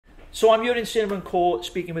So I'm here in Cinnamon Court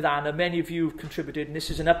speaking with Anna. Many of you have contributed, and this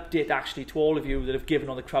is an update actually to all of you that have given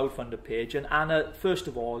on the crowdfunder page. And Anna, first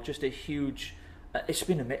of all, just a huge, it's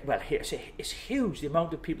huge the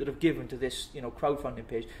amount of people that have given to this, crowdfunding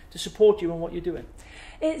page to support you and what you're doing.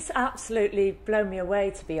 It's absolutely blown me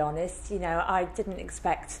away, to be honest. I didn't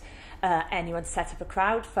expect anyone to set up a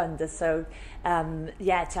crowdfunder, so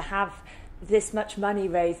to have this much money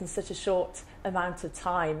raised in such a short amount of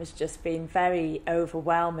time has just been very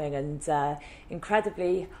overwhelming and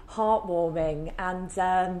incredibly heartwarming.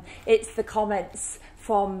 And it's the comments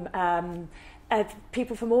from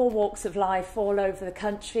people from all walks of life, all over the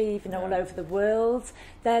country, even all over the world.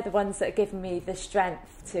 They're the ones that are giving me the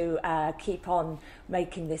strength to keep on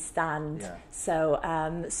making this stand. So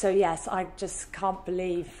yes, I just can't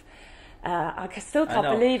believe. I still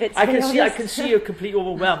can't believe it. I can see you're completely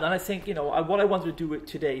overwhelmed, and I think what I wanted to do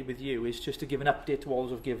today with you is just to give an update to all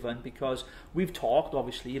those who've given, because we've talked.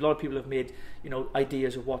 Obviously, a lot of people have made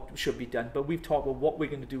ideas of what should be done, but we've talked about what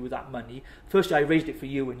we're going to do with that money. Firstly, I raised it for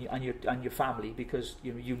you and your family because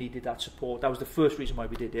you needed that support. That was the first reason why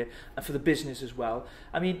we did it, and for the business as well.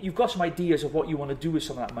 I mean, you've got some ideas of what you want to do with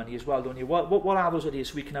some of that money as well, don't you? What are those ideas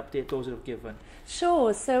so we can update those that have given?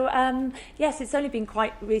 Sure. So yes, it's only been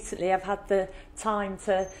quite recently I've had the time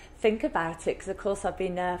to think about it, because of course I've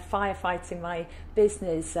been firefighting my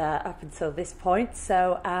business up until this point.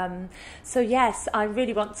 So yes, I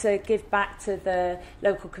really want to give back to the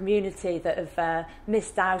local community that have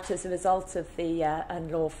missed out as a result of the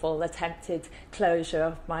unlawful attempted closure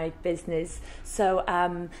of my business. So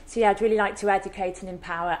yeah, I'd really like to educate and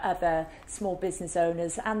empower other small business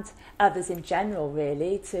owners and others in general,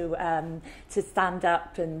 really, to stand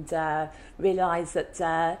up and realise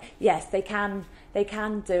that yes, they can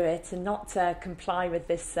do it and not comply with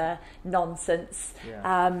this nonsense.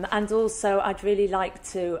 And also I'd really like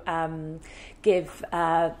to give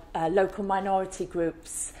local minority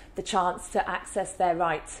groups the chance to access their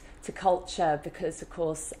right to culture, because of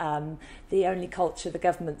course the only culture the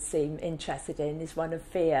government seem interested in is one of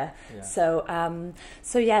fear. So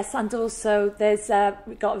yes, and also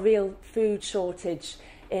we've got a real food shortage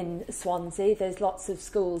in Swansea. There's lots of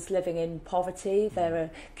schools living in poverty. There are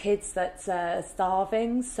kids that are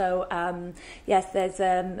starving. So yes, there's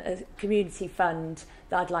a community fund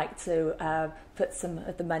that I'd like to put some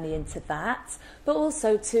of the money into that, but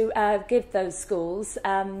also to give those schools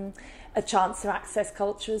a chance to access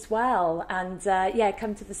culture as well, and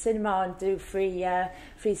come to the cinema and do free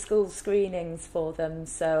school screenings for them.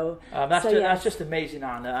 So that's just amazing,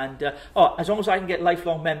 Anna. And as long as I can get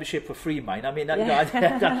lifelong membership for free, mine. I mean,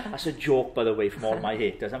 that's a joke, by the way, from all my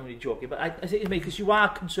haters. I'm really joking, but I think it's because you are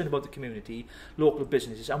concerned about the community, local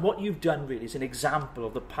businesses, and what you've done really is an example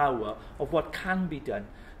of the power of what can be done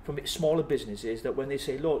from smaller businesses, that when they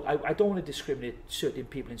say, look, I don't want to discriminate certain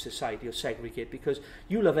people in society or segregate, because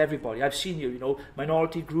you love everybody. I've seen you,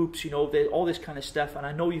 minority groups, all this kind of stuff, and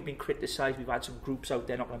I know you've been criticised. We've had some groups out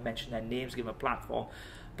there, not going to mention their names, give them a platform.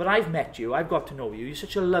 But I've met you, I've got to know you. You're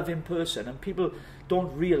such a loving person, and people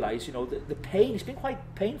don't realise, the pain. It's been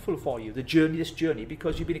quite painful for you, this journey,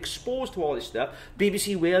 because you've been exposed to all this stuff.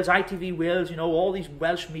 BBC Wales, ITV Wales, all these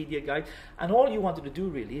Welsh media guys, and all you wanted to do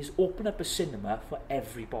really is open up a cinema for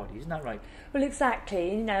everybody. Isn't that right? Well,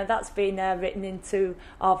 exactly. That's been written into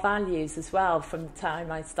our values as well from the time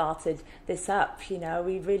I started this up.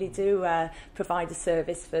 We really do provide a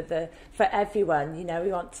service for everyone.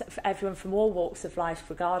 We want for everyone from all walks of life,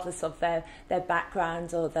 regardless of their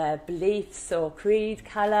background or their beliefs or creed,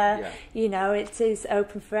 colour. It is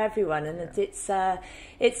open for everyone, and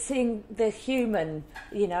it's seeing the human.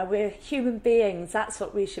 We're human beings. That's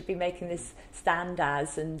what we should be making this stand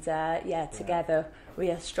as, and together we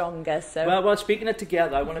are stronger. So well, speaking of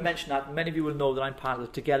together, I want to mention that many of you will know that I'm part of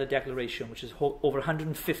the Together Declaration, which is over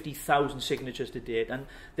 150,000 signatures to date. And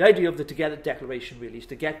the idea of the Together Declaration really is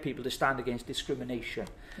to get people to stand against discrimination.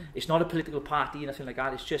 It's not a political party, nothing like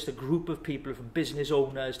that. It's just a group of people, from business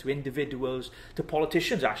owners to individuals to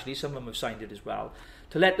politicians. Actually, some of them have signed it as well,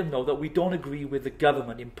 to let them know that we don't agree with the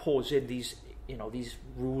government imposing these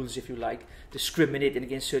rules, if you like, discriminating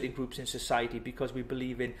against certain groups in society, because we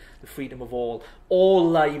believe in the freedom of all. All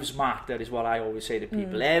lives matter is what I always say to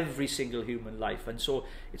people, every single human life. And so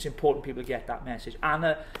it's important people get that message.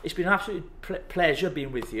 Anna, it's been an absolute pleasure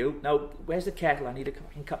being with you. Now, where's the kettle? I need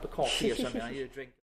a cup of coffee or something. I need a drink.